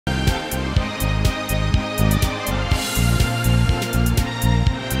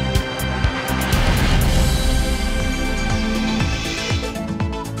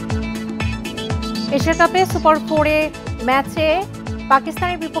Asia কাপে super 4 ম্যাচে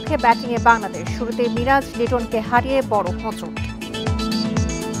পাকিস্তানের বিপক্ষে ব্যাটিংয়ে বাংলাদেশ। শুরুতে মিরাজ লিটনকে হারিয়ে বড় হোঁচট।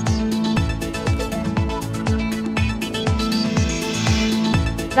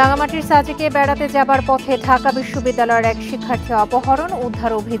 রাঙামাটির সাজেকে বেড়াতে যাবার পথে ঢাকা বিশ্ববিদ্যালয়ের এক শিক্ষার্থী অপহরণ,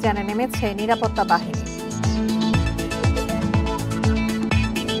 উদ্ধার অভিযানে নেমেছে নিরাপত্তা বাহিনী।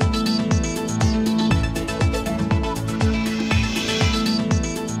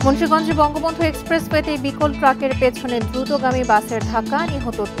 মুন্সিগঞ্জে বঙ্গবন্ধু এক্সপ্রেসওয়েতে বিকল ট্রাকের পেছনে দ্রুতগামী বাসের ধাক্কা,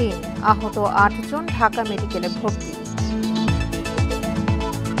 নিহত ৩, আহত ৮ জন, ঢাকা মেডিকেলে ভর্তি।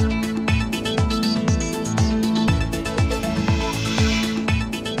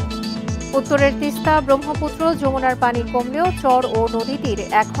 উত্তরের তিস্তা, ব্রহ্মপুত্র, যমুনার পানি কমলেও চর ও নদী তীর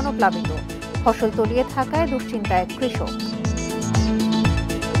এখনো প্লাবিত। ফসল তলিয়ে থাকায় দুশ্চিন্তায় কৃষক।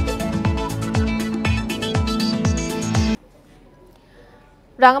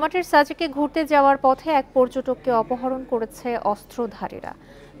 রাঙামাটির সাজেকে ঘুরতে যাওয়ার পথে এক পর্যটককে অপহরণ করেছে অস্ত্রধারীরা।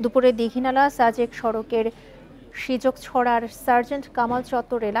 দুপুরে দীঘিনালা সাজেক সড়কের সিজকছড়ার সার্জেন্ট কামাল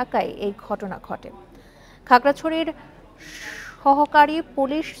চত্বর এলাকায় এই ঘটনা ঘটে। খাগড়াছড়ির সহকারী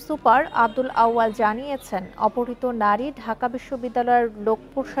পুলিশ সুপার আব্দুল আউয়াল জানিয়েছেন, অপহৃত নারী ঢাকা বিশ্ববিদ্যালয়ের লোক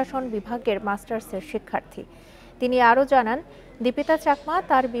প্রশাসন বিভাগের মাস্টার্সের শিক্ষার্থী। তিনি আরও জানান, দীপিতা চাকমা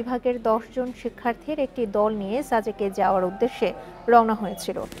তার বিভাগের 10 জন শিক্ষার্থীর একটি দল নিয়ে সাজেকে যাওয়ার উদ্দেশ্যে রওনা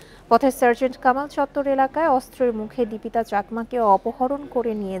হয়েছিল। পথে সার্জেন্ট কামাল চত্বর এলাকায় অস্ত্রের মুখে দীপিতা চাকমাকে অপহরণ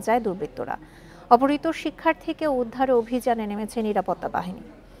করে নিয়ে যায় দুর্বৃত্তরা। অপহৃত শিক্ষার্থীকে উদ্ধারে অভিযানে নেমেছে নিরাপত্তা বাহিনী।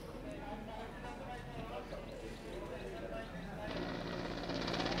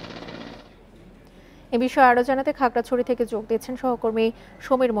 এ বিষয়ে আরো জানাতে খাগড়াছড়ি থেকে যোগ দিয়েছেন সহকর্মী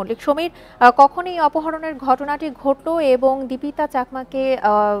সমীর মল্লিক। সমীর, কখন এই অপহরণের ঘটনাটি ঘটলো এবং দীপিতা চাকমাকে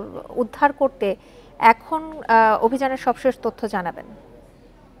উদ্ধার করতে এখন অভিযানের সবশেষ তথ্য জানাবেন?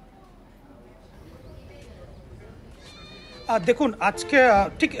 দেখুন, আজকে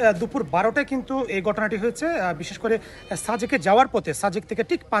ঠিক দুপুর 12টায় কিন্তু এই ঘটনাটি হয়েছে। বিশেষ করে সাজেকে যাওয়ার পথে, সাজেক থেকে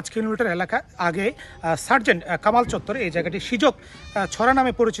ঠিক 5 কিলোমিটার এলাকা আগে সার্জেন্ট কামাল চত্বরে, এই জায়গাটি সিজক ছড়া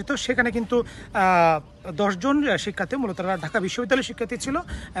নামে পরিচিত, সেখানে কিন্তু 10 জন শিক্ষার্থী, মূলত তারা ঢাকা বিশ্ববিদ্যালয়ের শিক্ষার্থী ছিল।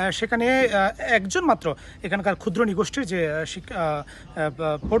 সেখানে একজন মাত্র এখানকার ক্ষুদ্র নিগোষ্ঠীর যে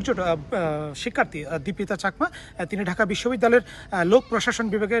শিক্ষার্থী দীপিতা চাকমা, তিনি ঢাকা বিশ্ববিদ্যালয়ের লোক প্রশাসন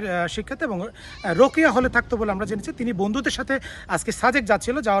বিভাগের শিক্ষার্থী এবং রোকেয়া হলে থাকতো বলে আমরা জেনেছি। তিনি বন্ধুদের সাথে আজকে সাজেক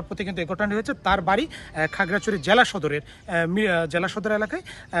যাচ্ছিল, যাওয়ার পথে কিন্তু এই ঘটনাটি হয়েছে। তার বাড়ি খাগড়াছড়ি জেলা সদর এলাকায়।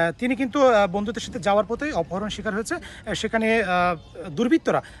 তিনি কিন্তু বন্ধুদের সাথে যাওয়ার পথে অপহরণ শিকার হয়েছে। সেখানে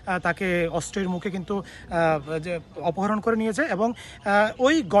দুর্বৃত্তরা তাকে অস্ত্রের মুখে কিন্তু অপহরণ করে নিয়ে যায় এবং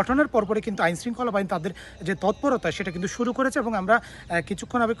ওই ঘটনার পরপরই কিন্তু আইন শৃঙ্খলা বাহিনী তাদের যে তৎপরতা সেটা কিন্তু শুরু করেছে। এবং আমরা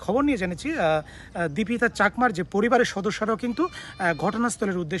কিছুক্ষণ আগে খবর নিয়ে জেনেছি, দীপিতা চাকমার যে পরিবারের সদস্যরাও কিন্তু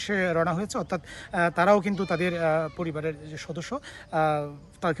ঘটনাস্থলের উদ্দেশ্যে রওনা হয়েছে, অর্থাৎ তারাও কিন্তু তাদের পরিবারের যে সদস্য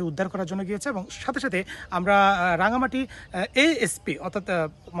তাকে উদ্ধার করার জন্য গিয়েছে। এবং সাথে সাথে আমরা রাঙামাটি এএসপি অর্থাৎ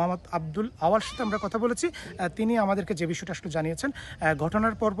মোহাম্মদ আব্দুল আওয়াল সাথে আমরা কথা বলেছি। তিনি আমাদেরকে যে বিষয়টা আসলে জানিয়েছেন,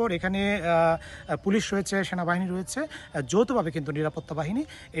 ঘটনার পরপর এখানে পুলিশ রয়েছে, সেনাবাহিনী রয়েছে, যৌথভাবে কিন্তু নিরাপত্তা বাহিনী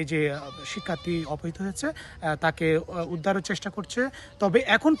এই যে শিক্ষার্থী অপহৃত হয়েছে তাকে উদ্ধারের চেষ্টা করছে। তবে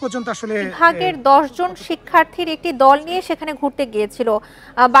এখন পর্যন্ত আসলে বিভাগের 10 জন শিক্ষার্থীর একটি দল নিয়ে সেখানে ঘুরতে গিয়েছিল,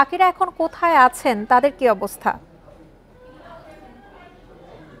 বাকিরা এখন কোথায় আছেন, তাদের কি অবস্থা?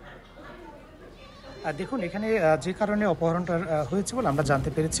 দেখুন, এখানে যে কারণে অপহরণটা হয়েছে বলে আমরা জানতে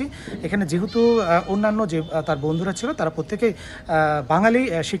পেরেছি, এখানে যেহেতু অন্যান্য যে তার বন্ধুরা ছিল তারা প্রত্যেকেই বাঙালি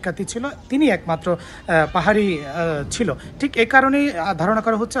শিক্ষার্থী ছিল, তিনি একমাত্র পাহাড়ি ছিল। ঠিক এই কারণেই ধারণা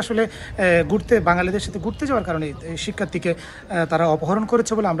করা হচ্ছে আসলে বাঙালিদের সাথে ঘুরতে যাওয়ার কারণে শিক্ষার্থীকে তারা অপহরণ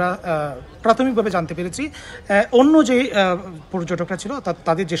করেছে বলে আমরা প্রাথমিকভাবে জানতে পেরেছি। অন্য যে পর্যটকরা ছিল,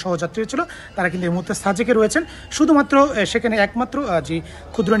 তাদের যে সহযাত্রী ছিল, তারা কিন্তু এই মুহূর্তে সাজেকে রয়েছেন। শুধুমাত্র সেখানে একমাত্র যে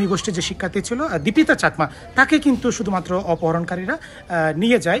ক্ষুদ্র নিগোষ্ঠীর যে শিক্ষার্থী ছিল দীপিতা চাকমা, তাকে কিন্তু শুধুমাত্র অপহরণকারীরা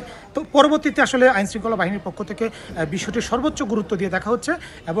নিয়ে যায়। তো পরবর্তীতে আসলে আইনশৃঙ্খলা বাহিনীর পক্ষ থেকে বিষয়টি সর্বোচ্চ গুরুত্ব দিয়ে দেখা হচ্ছে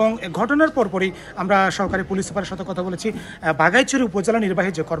এবং ঘটনার পরপরই আমরা সহকারী পুলিশ সুপারের সাথে কথা বলেছি, বাঘাইছড়ি উপজেলা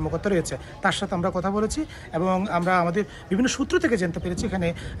নির্বাহী যে কর্মকর্তা রয়েছে তার সাথে আমরা কথা বলেছি এবং আমরা আমাদের বিভিন্ন সূত্র থেকে জানতে পেরেছি এখানে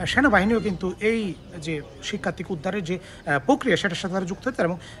সেনাবাহিনীও কিন্তু এই যে শিক্ষার্থীকে উদ্ধারের যে প্রক্রিয়া সেটার সাথে তারা যুক্ত হচ্ছে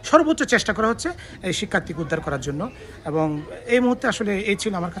এবং সর্বোচ্চ চেষ্টা করা হচ্ছে এই শিক্ষার্থীকে উদ্ধার করার জন্য। এবং এই মুহূর্তে আসলে এই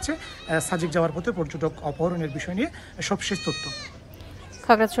ছিল আমার কাছে সাজেক যাওয়ার পথে পর্যটক অপহরণের বিষয় নিয়ে সবশেষ তথ্য।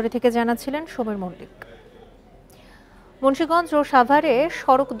 খাগড়াছড়ি থেকে জানাচ্ছিলেন সমীর মল্লিক। মুন্সিগঞ্জ ও সাভারে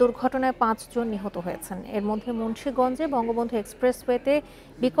সড়ক দুর্ঘটনায় 5 জন নিহত হয়েছেন। এর মধ্যে মুন্সিগঞ্জে বঙ্গবন্ধু এক্সপ্রেসওয়েতে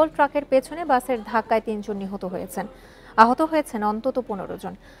বিকল ট্রাকের পেছনে বাসের ধাক্কায় 3 জন নিহত হয়েছেন। আহত হয়েছেন অন্তত 15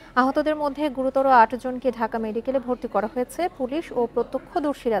 জন। আহতদের মধ্যে গুরুতর 8 জনকে ঢাকা মেডিকেলে ভর্তি করা হয়েছে। পুলিশ ও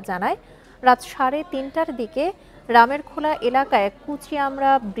প্রত্যক্ষদর্শীরা জানায়, রাত 3:30টার দিকে রামের খোলা এলাকায়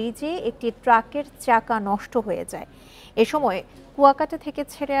কুচিয়ামরা ব্রিজে একটি ট্রাকের চাকা নষ্ট হয়ে যায়। এ সময় কুয়াকাটা থেকে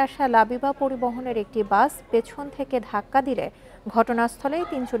ছেড়ে আসা লাবিবা পরিবহনের একটি বাস পেছন থেকে ধাক্কা দিলে ঘটনাস্থলেই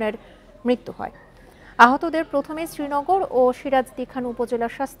 3 জনের মৃত্যু হয়। আহতদের প্রথমে শ্রীনগর ও সিরাজদি খান উপজেলা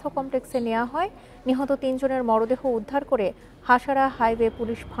স্বাস্থ্য কমপ্লেক্সে নেওয়া হয়। নিহত 3 জনের মরদেহ উদ্ধার করে হাসারা হাইওয়ে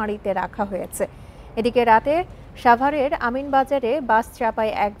পুলিশ ফাঁড়িতে রাখা হয়েছে। এদিকে রাতে সাভারের আমিনবাজারে বাস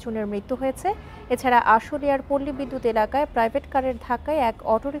চাপায় 1 জনের মৃত্যু হয়েছে। এছাড়া আশুলিয়ার পল্লী বিদ্যুৎ এলাকায় প্রাইভেট কারের ধাক্কায় এক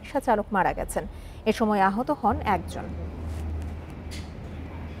অটোরিকশা চালক মারা গেছেন। এ সময় আহত হন 1 জন।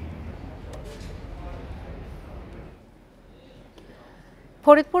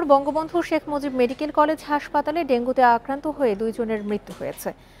 ফরিদপুর বঙ্গবন্ধু শেখ মুজিব মেডিকেল কলেজ হাসপাতালে ডেঙ্গুতে আক্রান্ত হয়ে 2 জনের মৃত্যু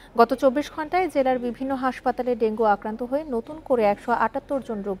হয়েছে। গত 24 ঘন্টায় জেলার বিভিন্ন হাসপাতালে ডেঙ্গু আক্রান্ত হয়ে নতুন করে 178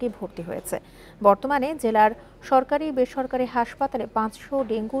 জন রোগী ভর্তি হয়েছে। বর্তমানে জেলার সরকারি বেসরকারি হাসপাতালে 500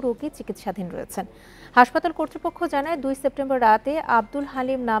 ডেঙ্গু রোগী চিকিৎসাধীন রয়েছেন। হাসপাতাল কর্তৃপক্ষ জানায় 2 সেপ্টেম্বর রাতে আব্দুল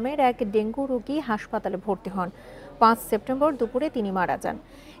হালিম নামের এক ডেঙ্গু রোগী হাসপাতালে ভর্তি হন। 5 সেপ্টেম্বর দুপুরে তিনি মারা যান।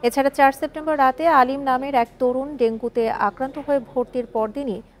 এছাড়া 4 সেপ্টেম্বর রাতে আলিম নামের এক তরুণ ডেঙ্গুতে আক্রান্ত হয়ে ভর্তির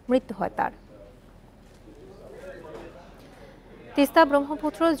পরদিনই মৃত্যু হয় তার। তিস্তা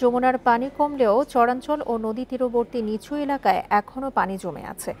ব্রহ্মপুত্র যমুনার পানি কমলেও চরাঞ্চল ও নদী তীরবর্তী নিচু এলাকায় এখনও পানি জমে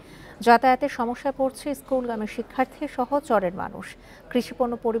আছে। যাতায়াতের সমস্যায় পড়ছে স্কুলগামী শিক্ষার্থী সহ চরের মানুষ।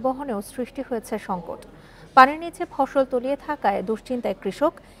 কৃষিপণ্য পরিবহনেও সৃষ্টি হয়েছে সংকট। পানির নিচে ফসল তলিয়ে থাকায় দুশ্চিন্তায়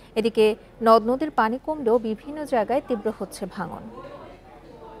কৃষক। এদিকে নদ নদীর পানি কমলেও বিভিন্ন জায়গায় তীব্র হচ্ছে ভাঙন।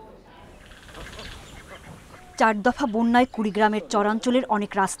 4 দফা বন্যায় কুড়িগ্রামের চরাঞ্চলের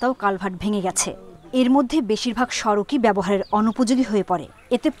অনেক রাস্তা ও কালভার্ট ভেঙে গেছে। এর মধ্যে বেশিরভাগ সড়কই ব্যবহারের অনুপযোগী হয়ে পড়ে।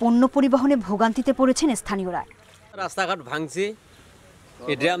 এতে পণ্য পরিবহনে ভোগান্তিতে পড়েছেন স্থানীয়রা। রাস্তাঘাট ভাঙছে,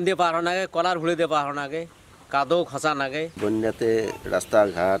 ড্রাম দিয়ে পার হওয়ার আগে, কলার ভুলে দিয়ে পার হওয়ার আগে, কাদো খসা নাগে। বন্যাতে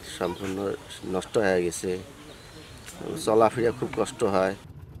রাস্তাঘাট সম্পূর্ণ নষ্ট হয়ে গেছে, চলাফেরা খুব কষ্ট হয়।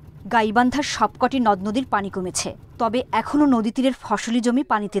 গাইবান্ধার সবকটি নদ নদীর পানি কমেছে, তবে এখনও নদী তীরের ফসলি জমি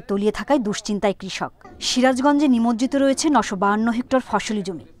পানিতে তলিয়ে থাকায় দুশ্চিন্তায় কৃষক। সিরাজগঞ্জে নিমজ্জিত রয়েছে 952 হেক্টর ফসলি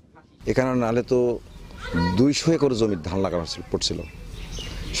জমি। এখানে নালে তো 200 একর জমি ধান লাগানো পড়ছিল,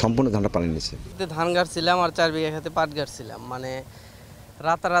 সম্পূর্ণ ধানটা পানি নিচে। ধান গাড়ছিলাম আর 4 বিঘা খেতে পাট গাড়ছিলাম, মানে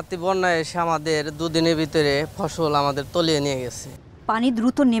রাতারাতি বন্যায় এসে আমাদের 2 দিনের ভিতরে ফসল আমাদের তলিয়ে নিয়ে গেছে। পানি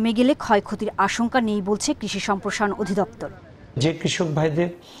দ্রুত নেমে গেলে ক্ষয়ক্ষতির আশঙ্কা নেই বলছে কৃষি সম্প্রসারণ অধিদপ্তর। যে কৃষক ভাইদের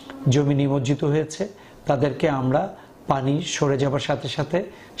জমি নিমজ্জিত হয়েছে তাদেরকে আমরা পানি সরে যাবার সাথে সাথে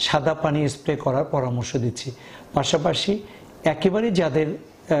সাদা পানি স্প্রে করার পরামর্শ দিচ্ছি। পাশাপাশি একেবারে যাদের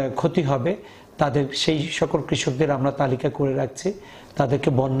ক্ষতি হবে তাদের সেই সকল কৃষকদের আমরা তালিকা করে রাখছি। তাদেরকে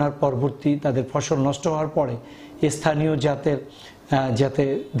বন্যার পরবর্তী তাদের ফসল নষ্ট হওয়ার পরে স্থানীয় যাতে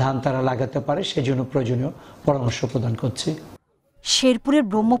ধান তারা লাগাতে পারে সেই জন্য প্রয়োজনীয় পরামর্শ প্রদান করছি। শেরপুরের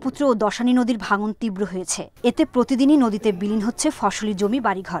ব্রহ্মপুত্র ও দশানী নদীর ভাঙন তীব্র হয়েছে। এতে প্রতিদিনই নদীতে বিলীন হচ্ছে ফসলি জমি,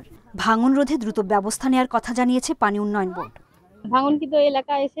 বাড়িঘর। ভাঙন রোধে দ্রুত ব্যবস্থা নেওয়ার কথা জানিয়েছে পানি উন্নয়ন বোর্ড। ভাঙনকৃত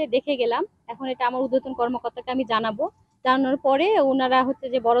এলাকায় এসে দেখে গেলাম, এখন এটা আমার ঊর্ধ্বতন কর্মকর্তাকে আমি জানাবো। জানানোর পরে ওনারা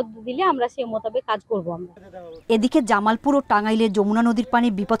যে বরাদ্দ দিলে আমরা সেই মোতাবেক কাজ করব। আমরা এদিকে জামালপুর ও টাঙ্গাইলে যমুনা নদীর পানি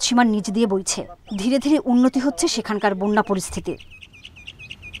বিপদসীমার নিচ দিয়ে বইছে। ধীরে ধীরে উন্নতি হচ্ছে সেখানকার বন্যা পরিস্থিতির।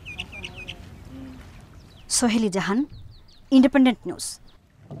 সোহেলি জাহান, ইন্ডিপেন্ডেন্ট নিউজ।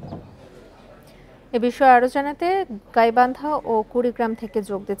 এ বিষয়ে আরো জানাতে গাইবান্ধা ও কুড়িগ্রাম থেকে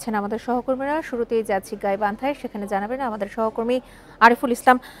যোগ দিচ্ছেন আমাদের সহকর্মীরা। শুরুতেই যাচ্ছি গাইবান্ধায়, সেখানে জানাবেন আমাদের সহকর্মী আরিফুল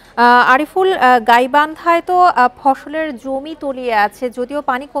ইসলাম। আরিফুল, গাইবান্ধায় তো ফসলের জমি তলিয়ে আছে, যদিও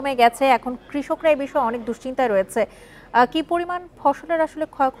পানি কমে গেছে, এখন কৃষকরা এই বিষয়ে অনেক দুশ্চিন্তায় রয়েছে। কি পরিমাণ ফসলের আসলে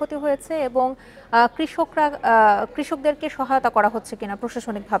ক্ষয়ক্ষতি হয়েছে এবং কৃষকদেরকে সহায়তা করা হচ্ছে কিনা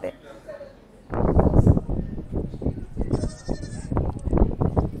প্রশাসনিকভাবে?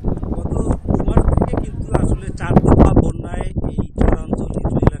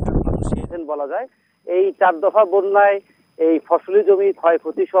 বলা যায় এই 4 দফা বন্যায় এই ফসলি জমি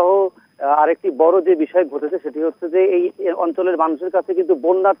ক্ষয়ক্ষতি সহ আরেকটি বড় যে বিষয় ঘটেছে সেটি হচ্ছে যে এই অঞ্চলের মানুষের কাছে কিন্তু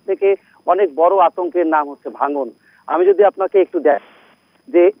বন্যার থেকে অনেক বড় আতঙ্কের নাম হচ্ছে ভাঙন। আমি যদি আপনাকে একটু দেখ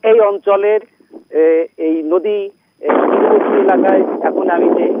যে এই অঞ্চলের এই নদী এলাকায়, এখন আমি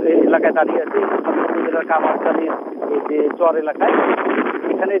যে এলাকায় দাঁড়িয়ে আছি কামারখালীর যে চর এলাকায়,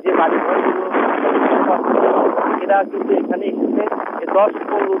 এখানে যে বাড়িঘরগুলো এরা কিন্তু এখানে এসেছে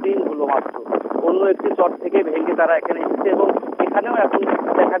 10-15 দিন হলো মাত্র। অন্য একটি চর থেকে ভেঙে তারা এখানে এসেছে এবং এখানেও এখন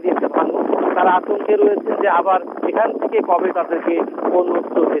দেখা দিয়েছে ভাঙন। তারা আতঙ্কে রয়েছে যে আবার এখান থেকে কবে তাদেরকে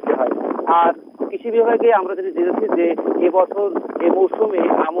অন্যত্র যেতে হয়। আর কৃষি বিভাগে আমরা যদি জেনেছি যে এবছর এ মৌসুমে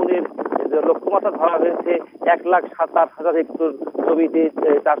আমনের লক্ষ্যমাত্রা ধরা হয়েছে 1,27,000 হেক্টর জমিতে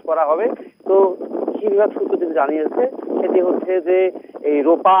চাষ করা হবে। তো কৃষি বিভাগ সূত্র যেটা জানিয়েছে সেটি হচ্ছে যে এই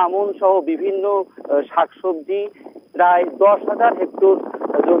রোপা আমন সহ বিভিন্ন শাকসবজি প্রায় 10,000 হেক্টর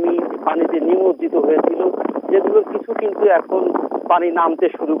জমি পানিতে নিমজ্জিত হয়েছিল, যেগুলোর কিছু কিন্তু এখন পানি নামতে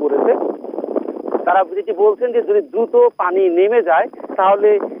শুরু করেছে। তারা যেটি বলছেন যে যদি দ্রুত পানি নেমে যায় তাহলে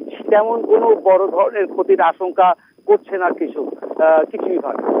তেমন কোনো বড় ধরনের ক্ষতির আশঙ্কা করছে না কৃষি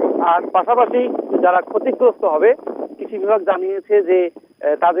বিভাগ। আর পাশাপাশি যারা ক্ষতিগ্রস্ত হবে কৃষি বিভাগ জানিয়েছে যে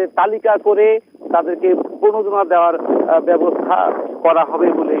তাদের তালিকা করে তাদেরকে প্রণোদনা দেওয়ার ব্যবস্থা করা হবে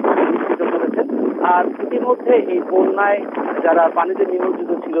বলে নিশ্চিত করেছেন। আর ইতিমধ্যে এই বন্যায় যারা পানিতে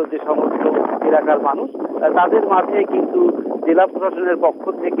নিমজ্জিত ছিল যে সমস্ত এলাকার মানুষ, তাদের মাঝে কিন্তু জেলা প্রশাসনের পক্ষ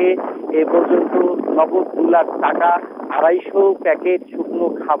থেকে এ পর্যন্ত নগদ 2 লাখ টাকা, 250 প্যাকেট শুকনো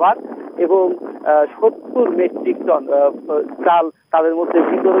খাবার এবং 70 মেট্রিক টন চাল তাদের মধ্যে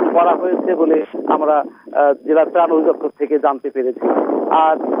বিতরণ করা হয়েছে বলে আমরা জেলা ত্রাণ অধিদপ্তর থেকে জানতে পেরেছি।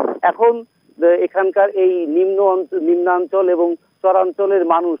 আর এখন এখানকার এই নিম্নাঞ্চল এবং চরাঞ্চলের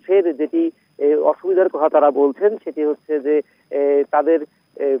মানুষের যেটি অসুবিধার কথা তারা বলছেন সেটি হচ্ছে যে তাদের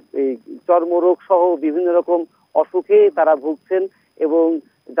চর্মরোগ সহ বিভিন্ন রকম অসুখে তারা ভুগছেন এবং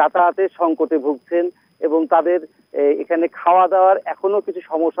যাতায়াতের সংকটে ভুগছেন এবং তাদের এখানে খাওয়া দাওয়ার এখনো কিছু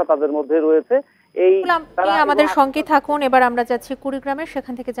সমস্যা তাদের মধ্যে রয়েছে। এই আমাদের সঙ্গে থাকুন। এবার আমরা যাচ্ছি কুড়িগ্রামে,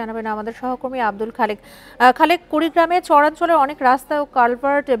 সেখান থেকে জানাবেন আমাদের সহকর্মী আব্দুল খালেক। খালেক, কুড়িগ্রামে চরাঞ্চলের অনেক রাস্তা ও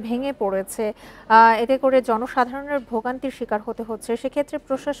কালভার্ট ভেঙে পড়েছে, এতে করে জনসাধারণের ভোগান্তির শিকার হতে হচ্ছে। সেক্ষেত্রে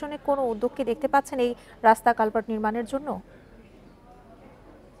প্রশাসনিক কোনো উদ্যোগ কি দেখতে পাচ্ছেন এই রাস্তা কালভার্ট নির্মাণের জন্য?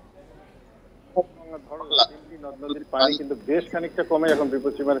 নদ-নদীর পানি কিন্তু বেশ খানিকটা কমে এখন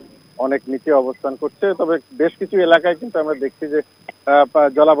বিপদসীমার অনেক নিচে অবস্থান করছে, তবে বেশ কিছু এলাকায় কিন্তু আমরা দেখছি যে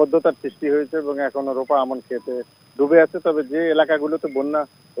জলাবদ্ধতার সৃষ্টি হয়েছে এবং এখনো রোপা আমন খেতে ডুবে আছে। তবে যে এলাকাগুলোতে বন্যা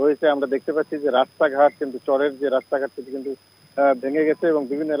হয়েছে আমরা দেখতে পাচ্ছি যে রাস্তাঘাট কিন্তু চরের যে রাস্তাঘাট সেটি কিন্তু ভেঙে গেছে এবং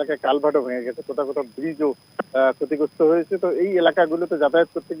বিভিন্ন এলাকায় কালভার্টও ভেঙে গেছে, কোথাও কোথাও ব্রিজও ক্ষতিগ্রস্ত হয়েছে। তো এই এলাকাগুলোতে যাতায়াত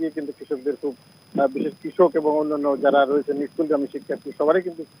করতে গিয়ে কিন্তু কৃষকদের খুব, বিশেষ কৃষক এবং অন্যান্য যারা রয়েছে স্কুলগামী শিক্ষার্থী সবারই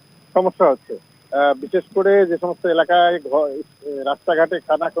কিন্তু সমস্যা হচ্ছে। বিশেষ করে যে সমস্ত এলাকায় রাস্তাঘাটে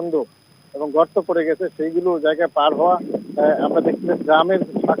খানাখন্দ এবং গর্ত পড়ে গেছে সেইগুলো জায়গায় পার হওয়া, আমরা দেখছি যে গ্রামের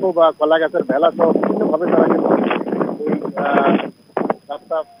সাঁকো বা কলা গাছের ভেলা সহ বিভিন্নভাবে তারা কিন্তু এই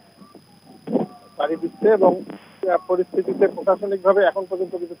রাস্তা পাড়ি দিচ্ছে এবং পরিস্থিতিতে প্রশাসনিকভাবে এখন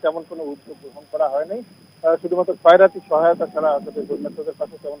পর্যন্ত কিন্তু তেমন কোনো উদ্যোগ গ্রহণ করা হয়নি। শুধুমাত্র ক্ষয়রাতি সহায়তা ছাড়া তাদের বন্যার্থদের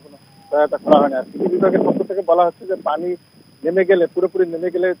পাশে তেমন কোনো সহায়তা করা হয়নি। আর কৃষি বিভাগের পক্ষ থেকে বলা হচ্ছে যে পানি নেমে গেলে, পুরোপুরি নেমে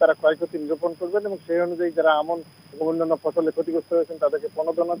গেলে তারা ক্ষয়ক্ষতি নিরূপণ করবেন এবং সেই অনুযায়ী যারা আমন এবং অন্যান্য ফসলে ক্ষতিগ্রস্ত হয়েছেন তাদেরকে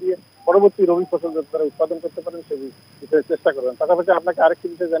প্রণোদনা দিয়ে পরবর্তী রবি ফসল যাতে তারা উৎপাদন করতে পারেন সেই বিষয়ে চেষ্টা করবেন। পাশাপাশি আপনাকে আরেকটি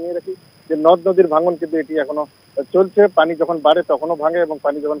বিষয় জানিয়ে রাখি যে নদ নদীর ভাঙন কিন্তু এটি এখনো চলছে। পানি যখন বাড়ে তখনও ভাঙে এবং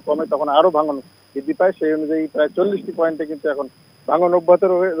পানি যখন কমে তখন আরো ভাঙন বৃদ্ধি পায়। সেই অনুযায়ী প্রায় 40টি পয়েন্টে কিন্তু এখন ভাঙন অব্যাহত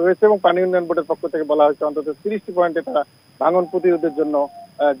রয়েছে এবং পানি উন্নয়ন বোর্ডের পক্ষ থেকে বলা হয়েছে অন্তত 30টি পয়েন্টে তারা ভাঙন প্রতিরোধের জন্য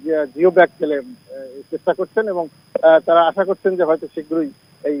জিও ব্যাগ ফেলে চেষ্টা করছেন এবং তারা আশা করছেন যে হয়তো শীঘ্রই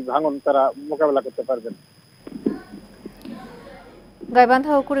এই ভাঙন তারা মোকাবেলা করতে পারবেন।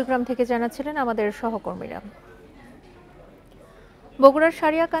 গাইবান্ধা ও কুড়িগ্রাম থেকে জানাচ্ছিলেন আমাদের সহকর্মীরা। বগুড়ার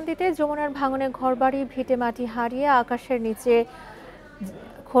সারিয়াকান্দিতে যমুনার ভাঙনে ঘরবাড়ি ভিটে মাটি হারিয়ে আকাশের নিচে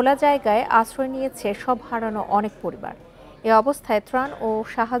খোলা জায়গায় আশ্রয় নিয়েছে সব হারানো অনেক পরিবার। এ অবস্থায় ত্রাণ ও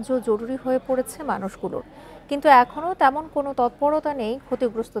সাহায্য জরুরি হয়ে পড়েছে মানুষগুলোর, কিন্তু এখনও তেমন কোনো তৎপরতা নেই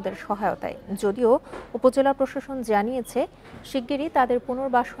ক্ষতিগ্রস্তদের সহায়তায়। যদিও উপজেলা প্রশাসন জানিয়েছে শিগগিরই তাদের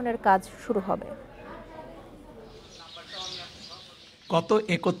পুনর্বাসনের কাজ শুরু হবে। গত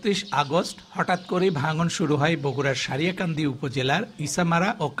 31 আগস্ট হঠাৎ করে ভাঙন শুরু হয় বগুড়ার সারিয়াকান্দি উপজেলার ইসামারা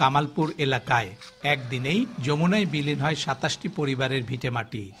ও কামালপুর এলাকায়। একদিনেই যমুনায় বিলীন হয় 27টি পরিবারের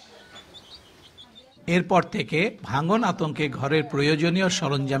ভিটেমাটি। এরপর থেকে ভাঙন আতঙ্কে ঘরের প্রয়োজনীয়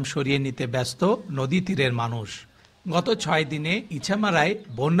সরঞ্জাম সরিয়ে নিতে ব্যস্ত নদী তীরের মানুষ। গত 6 দিনে ইছামারায়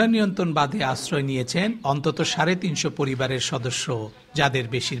বন্যা নিয়ন্ত্রণ বাঁধে আশ্রয় নিয়েছেন অন্তত 350 পরিবারের সদস্য, যাদের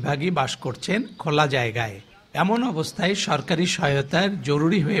বেশিরভাগই বাস করছেন খোলা জায়গায়। এমন অবস্থায় সরকারি সহায়তার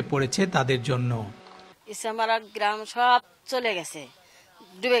জরুরি হয়ে পড়েছে তাদের জন্য। ইছামারা গ্রাম সব চলে গেছে,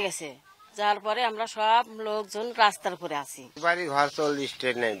 ডুবে গেছে, যার পরে আমরা সব লোকজন রাস্তার উপরে আছি। বাড়ি ঘর 40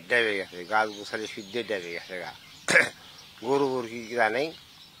 ট্রেনে ডেবে গেছে, গাছ গোছালি শুদ্ধে ডেবে গেছে, গরু কি নেই,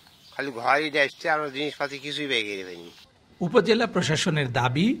 খালি ঘরই ডেবছে, আর জিনিসপাতি কিছুই বেরিয়ে হয়নি। উপজেলা প্রশাসনের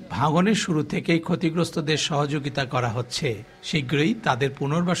দাবি, ভাঙনের শুরু থেকেই ক্ষতিগ্রস্তদের সহযোগিতা করা হচ্ছে। শীঘ্রই তাদের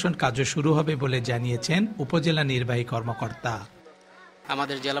পুনর্বাসন কাজও শুরু হবে বলে জানিয়েছেন উপজেলা নির্বাহী কর্মকর্তা।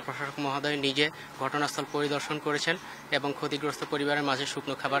 আমাদের জেলা প্রশাসক মহোদয় নিজে ঘটনাস্থল পরিদর্শন করেছেন এবং ক্ষতিগ্রস্ত পরিবারের মাঝে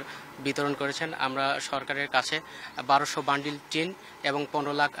শুকনো খাবার বিতরণ করেছেন। আমরা সরকারের কাছে 1200 বান্ডিল টিন এবং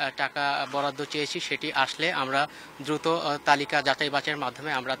 15 লাখ টাকা বরাদ্দ চেয়েছি। সেটি আসলে আমরা দ্রুত তালিকা যাচাই বাছাইয়ের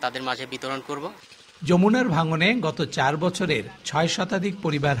মাধ্যমে আমরা তাদের মাঝে বিতরণ করব। যমুনার ভাঙনে গত 4 বছরের 6 শতাধিক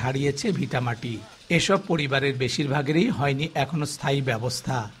পরিবার হারিয়েছে ভিটামাটি। এসব পরিবারের বেশিরভাগেরই হয়নি এখনো স্থায়ী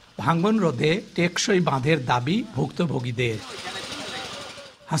ব্যবস্থা। ভাঙন রোধে টেকসই বাঁধের দাবি ভুক্তভোগীদের।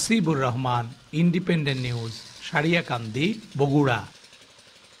 Hasibur Rahman, independent news, Sariakandi, Bogura.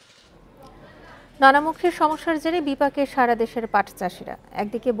 নানামুখী সমস্যার জেরে বিপাকে সারা দেশের পাট চাষিরা।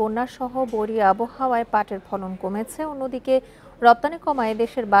 একদিকে বন্যা সহ বৈরী আবহাওয়ায় পাটের ফলন কমেছে, অন্যদিকে রপ্তানি কমায়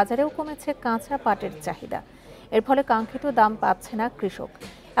দেশের বাজারেও কমেছে কাঁচা পাটের চাহিদা। এর ফলে কাঙ্ক্ষিত দাম পাচ্ছে না কৃষক।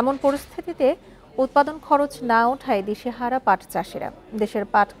 এমন পরিস্থিতিতে উৎপাদন খরচ না ওঠায় দিশেহারা পাট চাষিরা। দেশের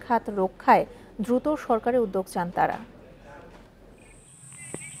পাট খাত রক্ষায় দ্রুত সরকারি উদ্যোগ চান তারা।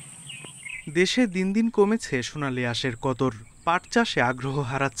 দেশে দিন দিন কমেছে সোনালী আঁশের কদর। পাট চাষে আগ্রহ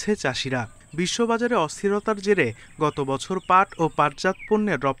হারাচ্ছে চাষিরা। বিশ্ববাজারে অস্থিরতার জেরে গত বছর পাট ও পাটজাত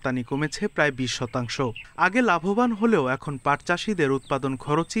পণ্যের রপ্তানি কমেছে প্রায় 20%। আগে লাভবান হলেও এখন পাট চাষিদের উৎপাদন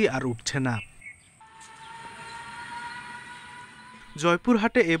খরচই আর উঠছে না।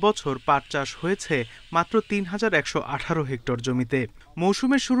 জয়পুরহাটে এবছর পাট চাষ হয়েছে মাত্র 3118 হেক্টর জমিতে।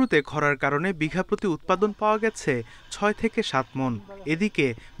 মৌসুমের শুরুতে খরার কারণে বিঘা প্রতি উৎপাদন পাওয়া গেছে 6 থেকে 7 মণ। এদিকে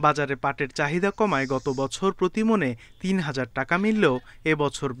বাজারে পাটের চাহিদা কমায় গত বছর প্রতি মণে 3000 টাকা মিললেও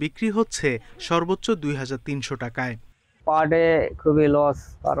এবছর বিক্রি হচ্ছে সর্বোচ্চ 2300 টাকায়। পাটে খুবই লস,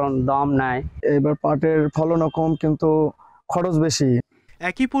 কারণ দাম নাই। এবার পাটের ফলনও কম, কিন্তু খরচ বেশি।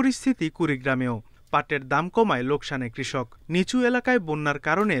 একই পরিস্থিতি কুড়িগ্রামেও। পাটের দাম কমায় লোকসানে কৃষক। নিচু এলাকায় বন্যার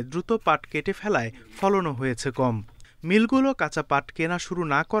কারণে দ্রুত পাট কেটে ফেলায় ফলনও হয়েছে কম। মিলগুলো কাঁচা পাট কেনা শুরু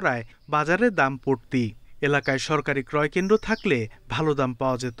না করায় বাজারে দাম পড়তি। এলাকায় সরকারি ক্রয় কেন্দ্র থাকলে ভালো দাম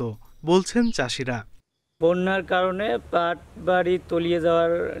পাওয়া যেত বলছেন চাষিরা। বন্যার কারণে পাট বাড়ি তলিয়ে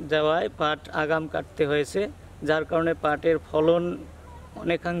যাওয়ায় পাট আগাম কাটতে হয়েছে, যার কারণে পাটের ফলন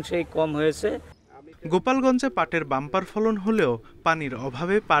অনেকাংশেই কম হয়েছে। গোপালগঞ্জে পাটের বাম্পার ফলন হলেও পানির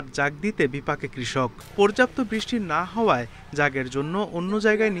অভাবে পাট জাগ দিতে বিপাকে কৃষক। পর্যাপ্ত বৃষ্টি না হওয়ায় জাগের জন্য অন্য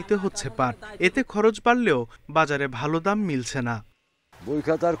জায়গায় নিতে হচ্ছে পাট। এতে খরচ বাড়লেও বাজারে ভালো দাম মিলছে না। বই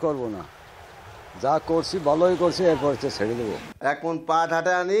খাতার করবো না, যা করছি ভালোই করছি, এরপর ছেড়ে দেবো। এখন পাট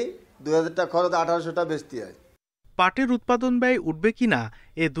হাটে আনি 2000 টাকা খরচ, 1800 টাকা বেচতে হয়। পাটের উৎপাদন ব্যয় উঠবে কিনা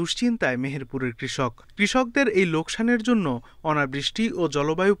এ দুশ্চিন্তায় মেহেরপুরের কৃষক। কৃষকদের এই লোকসানের জন্য অনাবৃষ্টি ও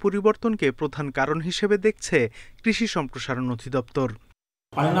জলবায়ু পরিবর্তনকে প্রধান কারণ হিসেবে দেখছে কৃষি সম্প্রসারণ অধিদপ্তর।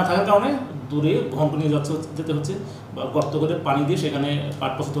 পানি না থাকার কারণে দূরে ভ্রমণ নিয়ে যেতে হচ্ছে, বা গর্ত করে পানি দিয়ে সেখানে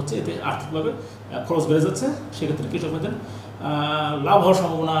পাট প্রস্তুত হচ্ছে। এতে আর্থিকভাবে খরচ বেড়ে যাচ্ছে। সেক্ষেত্রে কৃষকদের লাভ হওয়ার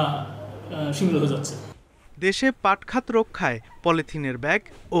সম্ভাবনা সীমিত হয়ে যাচ্ছে। দেশে পাট খাত রক্ষায় পলিথিনের ব্যাগ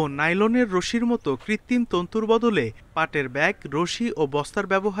ও নাইলনের রশির মতো কৃত্রিম তন্তুর বদলে পাটের ব্যাগ, রশি ও বস্তার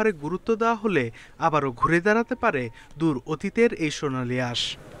ব্যবহারে গুরুত্ব দেওয়া হলে আবারও ঘুরে দাঁড়াতে পারে দূর অতীতের এই সোনালী আঁশ।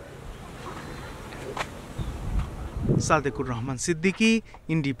 Sadequr Rahman Siddiqui,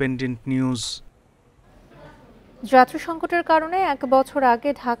 independent news. যাত্রী সংকটের কারণে 1 বছর আগে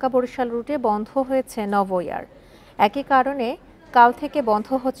ঢাকা বরিশাল রুটে বন্ধ হয়েছে নভোএয়ার। একই কারণে কাল থেকে বন্ধ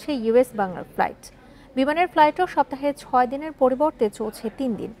হচ্ছে ইউএস বাংলার ফ্লাইট। বিমানের ফ্লাইটও সপ্তাহে 6 দিনের পরিবর্তে চলছে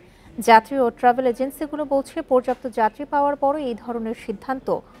 3 দিন। যাত্রী ও ট্রাভেল এজেন্সিগুলো বলছে পর্যাপ্ত যাত্রী পাওয়ার পরও এই ধরনের সিদ্ধান্ত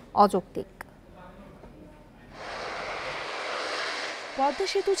অযৌক্তিক। পদ্মা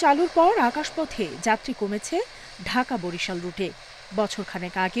সেতু চালুর পর আকাশপথে যাত্রী কমেছে ঢাকা বরিশাল রুটে।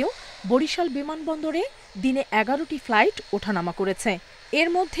 বছরখানেক আগেও বরিশাল বিমানবন্দরে দিনে 11টি ফ্লাইট ওঠানামা করেছে। এর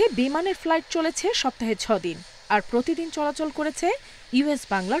মধ্যে বিমানের ফ্লাইট চলেছে সপ্তাহে 6 দিন, আর প্রতিদিন চলাচল করেছে ইউএস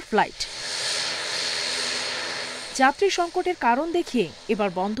বাংলার ফ্লাইট। যাত্রী সংকটের কারণ দেখিয়ে এবার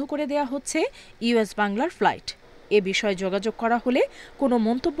বন্ধ করে দেয়া হচ্ছে ইউএস বাংলার ফ্লাইট। এ বিষয়ে যোগাযোগ করা হলে কোনো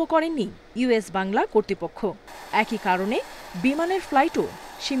মন্তব্য করেননি ইউএস বাংলা কর্তৃপক্ষ। একই কারণে বিমানের ফ্লাইটও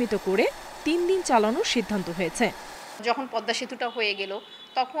সীমিত করে 3 দিন চালানোর সিদ্ধান্ত হয়েছে। যখন পদ্মা সেতুটা হয়ে গেল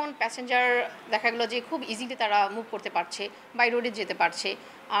তখন প্যাসেঞ্জার দেখা গেল যে খুব ইজিলি তারা মুভ করতে পারছে, বাই রোডে যেতে পারছে,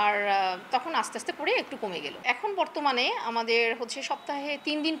 আর তখন আস্তে আস্তে করে একটু কমে গেল। এখন বর্তমানে আমাদের হচ্ছে সপ্তাহে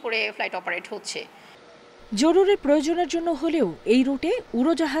 3 দিন করে ফ্লাইট অপারেট হচ্ছে। জরুরি প্রয়োজনের জন্য হলেও এই রুটে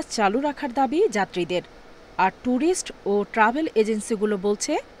উড়োজাহাজ চালু রাখার দাবি যাত্রীদের। আর ট্যুরিস্ট ও ট্রাভেল এজেন্সিগুলো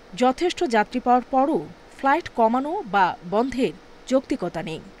বলছে যথেষ্ট যাত্রী পাওয়ার পরও ফ্লাইট কমানো বা বন্ধের যৌক্তিকতা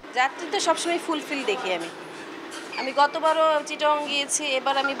নেই। যাত্রী তো সবসময় ফুলফিল দেখি আমি গতবারও চিটং গিয়েছি,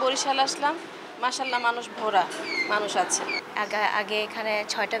 এবার আমি বরিশাল আসলাম, মাশাআল্লাহ মানুষ ভরা মানুষ আছে। আগে এখানে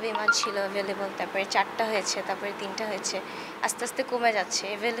 6টা বিমান ছিল অ্যাভেলেবল, তারপরে 4টা হয়েছে, তারপরে 3টা হয়েছে, আস্তে আস্তে কমে যাচ্ছে,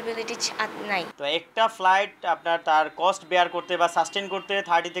 অ্যাভেলেবিলিটি নাই। তো একটা ফ্লাইট আপনার তার কস্ট বেয়ার করতে বা সাস্টেন করতে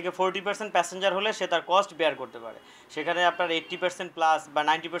 30 থেকে 40% প্যাসেঞ্জার হলে সে তার কস্ট বেয়ার করতে পারে। সেখানে আপনার 80% প্লাস বা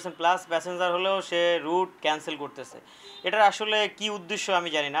 90% প্লাস প্যাসেঞ্জার হলেও সে রুট ক্যান্সেল করতেছে। এটার আসলে কি উদ্দেশ্য আমি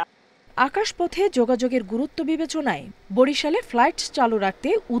জানি না। আকাশপথে যোগাযোগের গুরুত্ব বিবেচনায় বরিশালে ফ্লাইট চালু রাখতে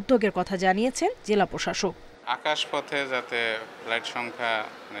উদ্যোগের কথা জানিয়েছেন জেলা প্রশাসক। আকাশপথে যাতে ফ্লাইট সংখ্যা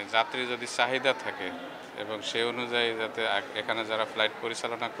যাত্রী যদি চাহিদা থাকে এবং সেই অনুযায়ী যাতে এখানে যারা ফ্লাইট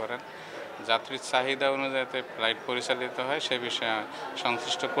পরিচালনা করেন যাত্রীর চাহিদা অনুযায়ী ফ্লাইট পরিচালিত হয় সে বিষয়ে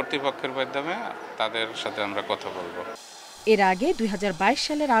সংশ্লিষ্ট কর্তৃপক্ষের মাধ্যমে তাদের সাথে আমরা কথা বলবো। এর আগে 2022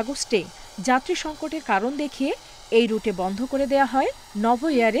 সালের আগস্টে যাত্রী সংকটের কারণ দেখিয়ে এই রুটে বন্ধ করে দেয়া হয় নভো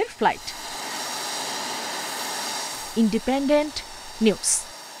এয়ারের ফ্লাইট। Independent news.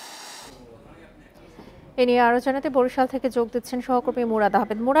 এ নিয়ে আরো জানাতে বরিশাল থেকে যোগ দিচ্ছেন সহকর্মী মুরাদ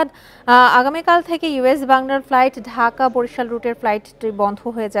আহমেদ। মুরাদ, আগামীকাল থেকে ইউএস বাংলার ফ্লাইট ঢাকা বরিশাল রুটের ফ্লাইটটি বন্ধ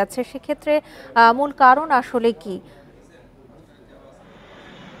হয়ে যাচ্ছে, সেক্ষেত্রে মূল কারণ আসলে কি?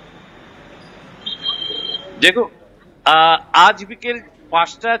 দেখো, আজ বিকেল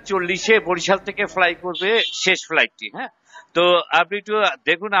 5:40 বরিশাল থেকে ফ্লাই করবে শেষ ফ্লাইটটি। হ্যাঁ, তো আপনি একটু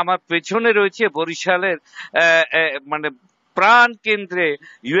দেখুন, আমার পেছনে রয়েছে বরিশালের মানে প্রাণ কেন্দ্রে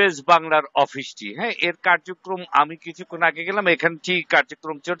ইউএস বাংলার অফিসটি। হ্যাঁ, এর কার্যক্রম আমি কিছুক্ষণ আগে গেলাম, এখানে ঠিক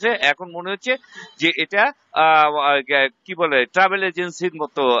কার্যক্রম চলছে। এখন মনে হচ্ছে যে এটা কি বলে ট্রাভেল এজেন্সির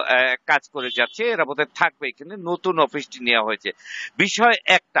মতো কাজ করে যাচ্ছে, এরা বোধহয় থাকবে এখানে, নতুন অফিসটি নেওয়া হয়েছে। বিষয়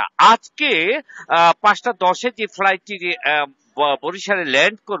একটা, আজকে 5:10 যে ফ্লাইটটি বরিশালে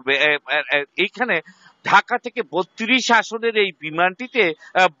ল্যান্ড করবে, এইখানে ঢাকা থেকে 32 আসনের এই বিমানটিতে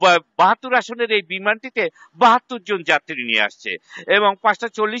 72 আসনের এই বিমানটিতে 72 জন যাত্রী নিয়ে আসছে এবং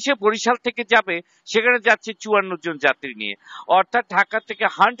 5:40 বরিশাল থেকে যাবে, সেখানে যাচ্ছে 54 জন যাত্রী নিয়ে। অর্থাৎ ঢাকা থেকে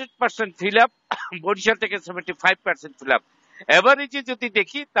 100% ফিল আপ, বরিশাল থেকে 75% ফিল আপ। এভারেজে যদি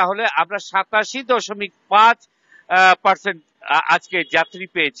দেখি তাহলে আমরা 87.5% আজকে যাত্রী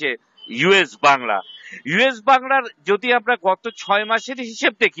পেয়েছে ইউএস বাংলা। ইউএস বাংলার যদি আমরা গত 6 মাসের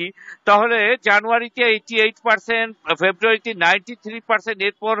হিসেব দেখি তাহলে জানুয়ারিতে 88%, ফেব্রুয়ারিতে 93%,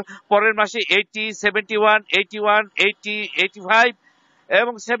 এরপর পরের মাসে 80, 71, 81, 80, 85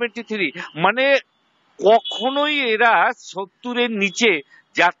 এবং 73। মানে কখনোই এরা 70-এর নিচে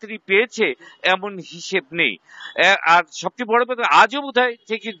যাত্রী পেয়েছে এমন হিসেব নেই। আর সবচেয়ে বড় কথা, আজও বোধহয়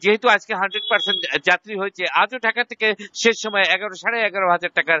যেহেতু আজকে 100% যাত্রী হয়েছে, আজও ঢাকা থেকে শেষ সময়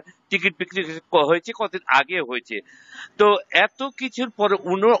 11,500 টাকার টিকিট বিক্রি হয়েছে, কতদিন আগে হয়েছে। তো এত কিছুর পরে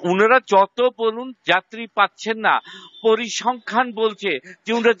উনারা যত বলুন যাত্রী পাচ্ছেন না, পরিসংখ্যান বলছে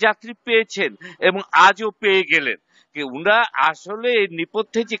যে উনারা যাত্রী পেয়েছেন এবং আজও পেয়ে গেলেন। উনারা আসলে এর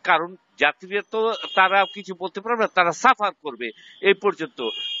নেপথ্যে যে কারণ, যাত্রীরা তো তারা কিছু বলতে পারবে না, তারা সাফার করবে। এই পর্যন্ত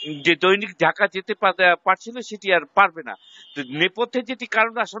যে দৈনিক ঢাকা যেতে পারছিল সেটি আর পারবে না। তো নেপথ্যে যেটি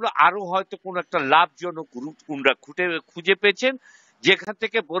কারণ, আসলে আরো হয়তো কোন একটা লাভজনক রুট উনারা খুঁজে পেয়েছেন, যেখান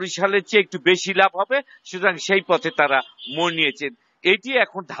থেকে বরিশালের চেয়ে একটু বেশি লাভ হবে, সুতরাং সেই পথে তারা মোড় নিয়েছেন। এটি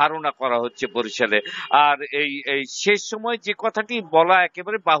এখন ধারণা করা হচ্ছে বরিশালে। আর এই শেষ সময় যে কথাটি বলা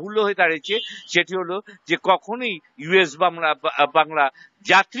একেবারে বাহুল্য হয়ে দাঁড়িয়েছে, সেটি হলো যে কখনোই ইউএস বাংলা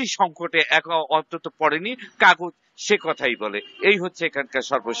যাত্রী সংকটে অন্তত পড়েনি, কাগজ সে কথাই বলে। এই হচ্ছে এখানকার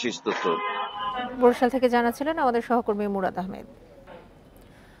সর্বশেষ তথ্য। বরিশাল থেকে জানাচ্ছিলেন আমাদের সহকর্মী মুরাদ আহমেদ।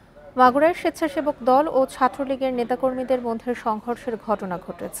 মাগুরায় স্বেচ্ছাসেবক দল ও ছাত্রলীগের নেতাকর্মীদের মধ্যে সংঘর্ষের ঘটনা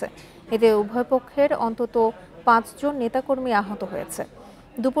ঘটেছে। এতে উভয় পক্ষের অন্তত 5 জন নেতাকর্মী আহত হয়েছে।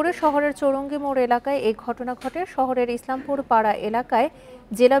 দুপুরে শহরের চৌরঙ্গি মোড় এলাকায় এই ঘটনা ঘটে। শহরের ইসলামপুর পাড়া এলাকায়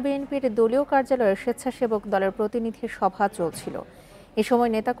জেলা বিএনপির দলীয় কার্যালয়ে স্বেচ্ছাসেবক দলের প্রতিনিধি সভা চলছিল। এ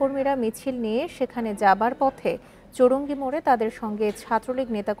সময় নেতাকর্মীরা মিছিল নিয়ে সেখানে যাবার পথে চৌরঙ্গি মোড়ে তাদের সঙ্গে ছাত্রলীগ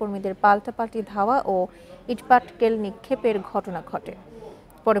নেতাকর্মীদের পাল্টাপাল্টি ধাওয়া ও ইটপাটকেল নিক্ষেপের ঘটনা ঘটে।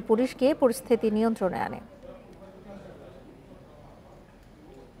 পরে পুলিশ গিয়ে পরিস্থিতি নিয়ন্ত্রণে আনে।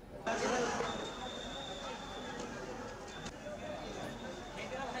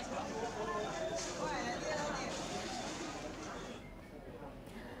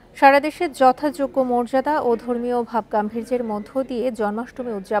 সারা দেশে যথাযোগ্য মর্যাদা ও ধর্মীয় ভাবগাম্ভীর্যের মধ্য দিয়ে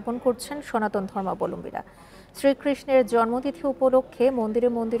জন্মাষ্টমী উদযাপন করছেন সনাতন ধর্মাবলম্বীরা। শ্রীকৃষ্ণের জন্মতিথি উপলক্ষে মন্দিরে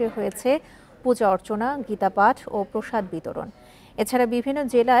মন্দিরে হয়েছে পূজা অর্চনা, গীতাপাঠ ও প্রসাদ বিতরণ। এছাড়া বিভিন্ন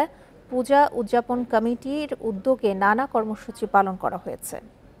জেলায় পূজা উদযাপন কমিটির উদ্যোগে নানা কর্মসূচি পালন করা হয়েছে।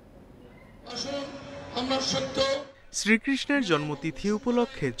 শ্রীকৃষ্ণের জন্মতিথি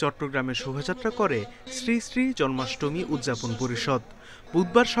উপলক্ষে চট্টগ্রামে শোভাযাত্রা করে শ্রী শ্রী জন্মাষ্টমী উদযাপন পরিষদ।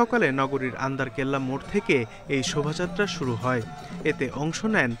 বুধবার সকালে নগরীর আন্দারকেল্লা মোড় থেকে এই শোভাযাত্রা শুরু হয়। এতে অংশ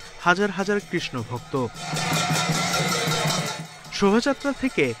নেন হাজার হাজার কৃষ্ণ ভক্ত। শোভাযাত্রা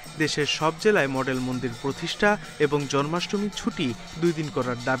থেকে দেশের সব জেলায় মডেল মন্দির প্রতিষ্ঠা এবং জন্মাষ্টমী ছুটি 2 দিন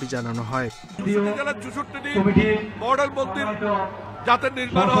করার দাবি জানানো হয়। মডেল মন্দির যাতে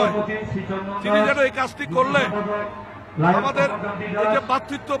নির্মাণ হয়, তিনি যেন এই কাজটি করলে আমাদের এই যে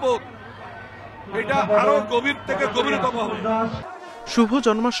ভ্রাতৃত্ববোধ, এটা আরো গভীর থেকে গভীরতম হবে। শুভ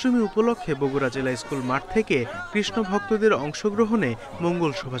জন্মাষ্টমী উপলক্ষে বগুড়া জেলা স্কুল মাঠ থেকে কৃষ্ণ ভক্তদের অংশগ্রহণে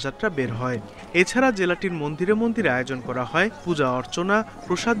মঙ্গল শোভাযাত্রা বের হয়। এছাড়া জেলাটির মন্দিরে মন্দিরে আয়োজন করা হয় পূজা অর্চনা,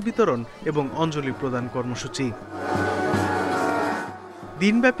 প্রসাদ বিতরণ এবং অঞ্জলি প্রদান কর্মসূচি।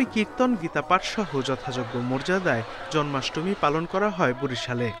 দিনব্যাপী কীর্তন, গীতাপাঠ সহ যথাযোগ্য মর্যাদায় জন্মাষ্টমী পালন করা হয়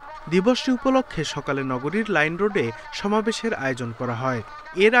বরিশালে। দিবসটি উপলক্ষে সকালে নগরীর লাইন রোডে সমাবেশের আয়োজন করা হয়।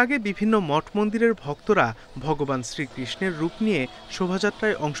 এর আগে বিভিন্ন মঠ মন্দিরের ভক্তরা ভগবান শ্রীকৃষ্ণের রূপ নিয়ে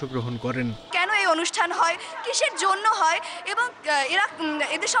শোভাযাত্রায় অংশগ্রহণ করেন। কেন এই অনুষ্ঠান হয়, কিসের জন্য হয় এবং এরা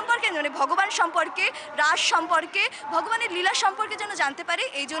এদের সম্পর্কে মানে ভগবান সম্পর্কে, রাস সম্পর্কে, ভগবানের লীলা সম্পর্কে যেন জানতে পারি,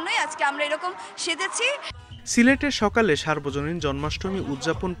 এই জন্যই আজকে আমরা এরকম সেজেছি। সিলেটে সকালে সার্বজনীন জন্মাষ্টমী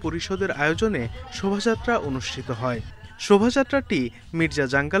উদযাপন পরিষদের আয়োজনে শোভাযাত্রা অনুষ্ঠিত হয়। শোভাযাত্রাটি মির্জা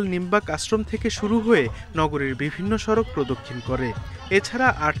জাঙ্গাল নিম্বাক আশ্রম থেকে শুরু হয়ে নগরীর বিভিন্ন সড়ক প্রদক্ষিণ করে। এছাড়া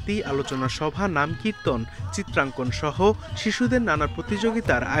আরতি, আলোচনা সভা, নাম কীর্তন, চিত্রাঙ্কন সহ শিশুদের নানা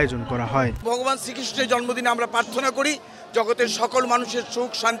প্রতিযোগিতার আয়োজন করা হয়। ভগবান শ্রীকৃষ্ণের জন্মদিনে আমরা প্রার্থনা করি জগতের সকল মানুষের সুখ,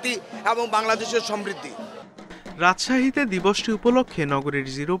 শান্তি এবং বাংলাদেশের সমৃদ্ধি। রাজশাহীতে দিবসটি উপলক্ষে নগরীর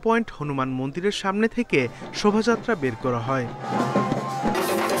 0 পয়েন্ট হনুমান মন্দিরের সামনে থেকে শোভাযাত্রা বের করা হয়।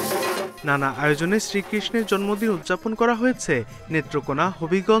 নানা আয়োজনে শ্রীকৃষ্ণের জন্মদিন উদযাপন করা হয়েছে নেত্রকোনা,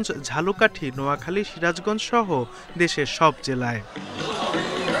 হবিগঞ্জ, ঝালকাঠি, নোয়াখালী, সিরাজগঞ্জ সহ দেশের সব জেলায়।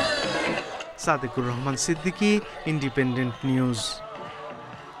 Sadequr Rahman Siddiqui, independent news.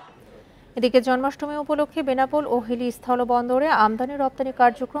 এদিকে জন্মাষ্টমী উপলক্ষে বেনাপোল ও হিলি স্থলবন্দরে আমদানি রপ্তানি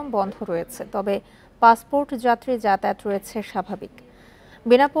কার্যক্রম বন্ধ রয়েছে, তবে পাসপোর্ট যাত্রী যাতায়াত রয়েছে স্বাভাবিক।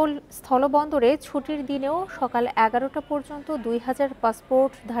 বেনাপোল স্থলবন্দরে ছুটির দিনেও সকাল 11টা পর্যন্ত 2000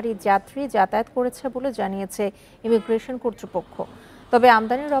 পাসপোর্টধারী যাত্রী যাতায়াত করেছে বলে জানিয়েছে ইমিগ্রেশন কর্তৃপক্ষ। তবে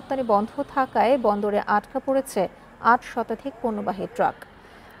আমদানি রপ্তানি বন্ধ থাকায় বন্দরে আটকা পড়েছে 8 শতাধিক পণ্যবাহী ট্রাক।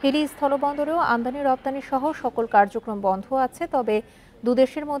 হিলি স্থলবন্দরেও আমদানি রপ্তানি সহ সকল কার্যক্রম বন্ধ আছে, তবে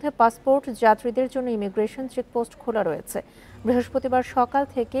দুদেশের মধ্যে পাসপোর্ট যাত্রীদের জন্য ইমিগ্রেশন চেকপোস্ট খোলা রয়েছে। বৃহস্পতিবার সকাল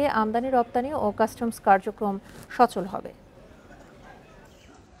থেকে আমদানি রপ্তানি ও কাস্টমস কার্যক্রম সচল হবে।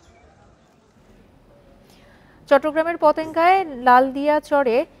 চট্টগ্রামের পতেঙ্গায়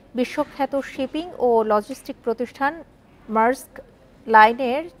লালদিয়াচরে বিশ্বখ্যাত শিপিং ও লজিস্টিক প্রতিষ্ঠান মার্স্ক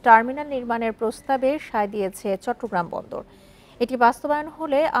লাইনের টার্মিনাল নির্মাণের প্রস্তাবে সায় দিয়েছে চট্টগ্রাম বন্দর। এটি বাস্তবায়ন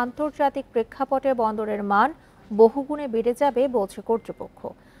হলে আন্তর্জাতিক প্রেক্ষাপটে বন্দরের মান বহুগুণে বেড়ে যাবে বলছে কর্তৃপক্ষ।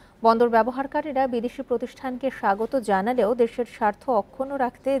 বন্দর ব্যবহারকারীরা বিদেশি প্রতিষ্ঠানকে স্বাগত জানালেও দেশের স্বার্থ অক্ষুণ্ণ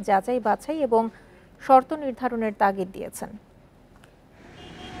রাখতে যাচাই বাছাই এবং শর্ত নির্ধারণের তাগিদ দিয়েছেন।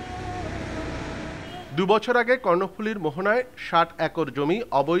 2 বছর আগে কর্ণফুলীর মোহনায় 60 একর জমি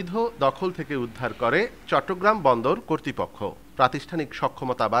অবৈধ দখল থেকে উদ্ধার করে চট্টগ্রাম বন্দর কর্তৃপক্ষ। প্রাতিষ্ঠানিক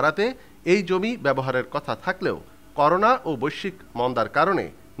সক্ষমতা বাড়াতে এই জমি ব্যবহারের কথা থাকলেও করোনা ও বৈশ্বিক মন্দার কারণে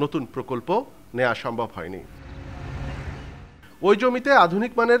নতুন প্রকল্প নেওয়া সম্ভব হয়নি। ওই জমিতে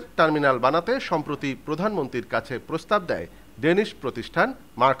আধুনিক মানের টার্মিনাল বানাতে সম্প্রতি প্রধানমন্ত্রীর কাছে প্রস্তাব দেয় ডেনিশ প্রতিষ্ঠান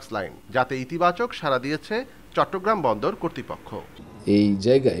মার্কস লাইন, যাতে ইতিবাচক সাড়া দিয়েছে চট্টগ্রাম বন্দর কর্তৃপক্ষ। এই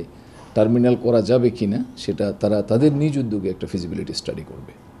জায়গায় টার্মিনাল করা যাবে কিনা সেটা তারা তাদের নিজ উদ্যোগে একটা ফিজিবিলিটি স্টাডি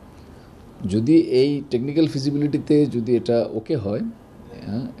করবে। যদি এই টেকনিক্যাল ফিজিবিলিটিতে যদি এটা ওকে হয়,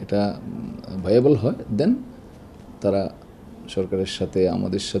 এটা ভায়াবল হয়, দেন তারা সরকারের সাথে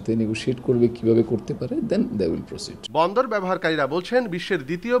আমাদের সাথে নেগোশিয়েট করবে কিভাবে করতে পারে, দেন দে উইল প্রসিড। বন্দর ব্যবহারকারীরা বলছেন বিশ্বের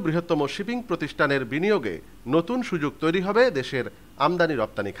দ্বিতীয় বৃহত্তম শিপিং প্রতিষ্ঠানের বিনিয়োগে নতুন সুযোগ তৈরি হবে দেশের আমদানি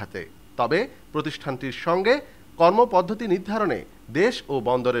রপ্তানি খাতে। তবে প্রতিষ্ঠানটির সঙ্গে কর্মপদ্ধতি নির্ধারণে দেশ ও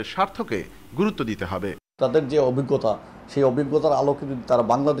বন্দরের স্বার্থকে গুরুত্ব দিতে হবে। তাদের যে অভিজ্ঞতা, সেই অভিজ্ঞতার আলোকে যদি তারা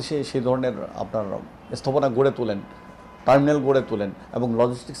বাংলাদেশে সেই ধরনের আপনার স্থাপনা গড়ে তোলেন, টার্মিনাল গড়ে তোলেন এবং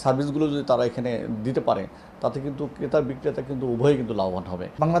লজিস্টিক সার্ভিসগুলো যদি তারা এখানে দিতে পারে, তাতে কিন্তু ক্রেতা বিক্রেতা কিন্তু উভয়ই কিন্তু লাভবান হবে।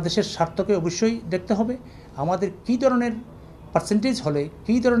 বাংলাদেশের স্বার্থকে অবশ্যই দেখতে হবে। আমাদের কী ধরনের পার্সেন্টেজ হলে,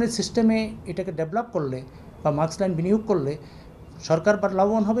 কী ধরনের সিস্টেমে এটাকে ডেভেলপ করলে বা মার্কস লাইন বিনিয়োগ করলে সরকার বা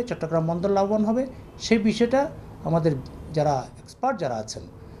লাভবান হবে, চট্টগ্রাম বন্দর লাভবান হবে, সেই বিষয়টা আমাদের যারা এক্সপার্ট যারা আছেন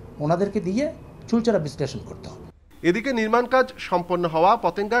ওনাদেরকে দিয়ে চুলচেরা বিশ্লেষণ করতে হবে। এদিকে নির্মাণ কাজ সম্পন্ন হওয়া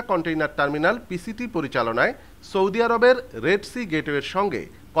পতেঙ্গা কন্টেইনার টার্মিনাল পিসিটি পরিচালনায় সৌদি আরবের রেড সি গেটওয়ের সঙ্গে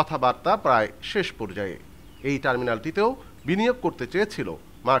কথাবার্তা প্রায় শেষ পর্যায়ে। এই টার্মিনালটিতেও বিনিয়োগ করতে চেয়েছিল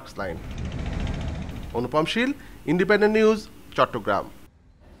মার্কস লাইন। অনুপম শীল, ইন্ডিপেন্ডেন্ট নিউজ, চট্টগ্রাম।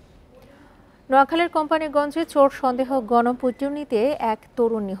 নোয়াখালীর কোম্পানিগঞ্জে চোর সন্দেহ গণপিটুনিতে এক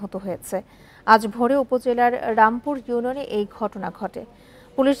তরুণ নিহত হয়েছে। আজ ভোরে উপজেলার রামপুর ইউনিয়নে এই ঘটনা ঘটে।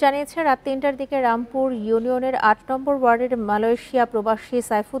 পুলিশ জানিয়েছে রাত 3টার দিকে রামপুর ইউনিয়নের 8 নম্বর ওয়ার্ডের মালয়েশিয়া প্রবাসী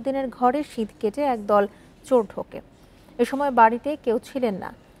সাইফুদ্দিনের ঘরে শীত কেটে একদল চোর ঢোকে। এ সময় বাড়িতে কেউ ছিলেন না।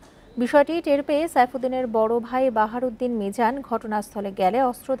 বিষয়টি টের পেয়ে সাইফুদ্দিনের বড় ভাই বাহারুদ্দিন মিজান ঘটনাস্থলে গেলে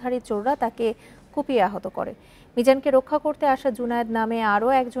অস্ত্রধারী চোররা তাকে কুপিয়ে আহত করে। মিজানকে রক্ষা করতে আসা জুনায়েদ নামে আরও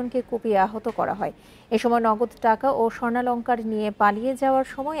একজনকে কুপিয়ে আহত করা হয়। এ সময় নগদ টাকা ও স্বর্ণালংকার নিয়ে পালিয়ে যাওয়ার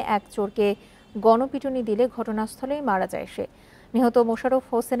সময় এক চোরকে গণপিটুনি দিলে ঘটনাস্থলেই মারা যায় সে। নিহত মোশাররফ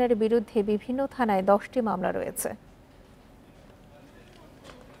হোসেনের বিরুদ্ধে বিভিন্ন থানায় 10টি মামলা রয়েছে।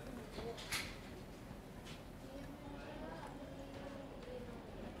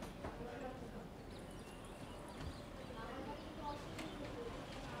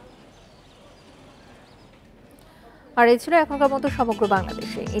 আর এই ছিল এখনকার মতো সমগ্র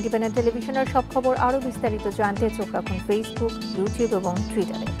বাংলাদেশে। ইন্ডিপেন্ডেন্ট টেলিভিশনের সব খবর আরও বিস্তারিত জানতে চোখ রাখুন ফেসবুক, ইউটিউব এবং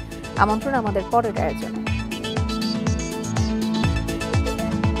টুইটারে। আমন্ত্রণ আমাদের পরের আয়োজনে।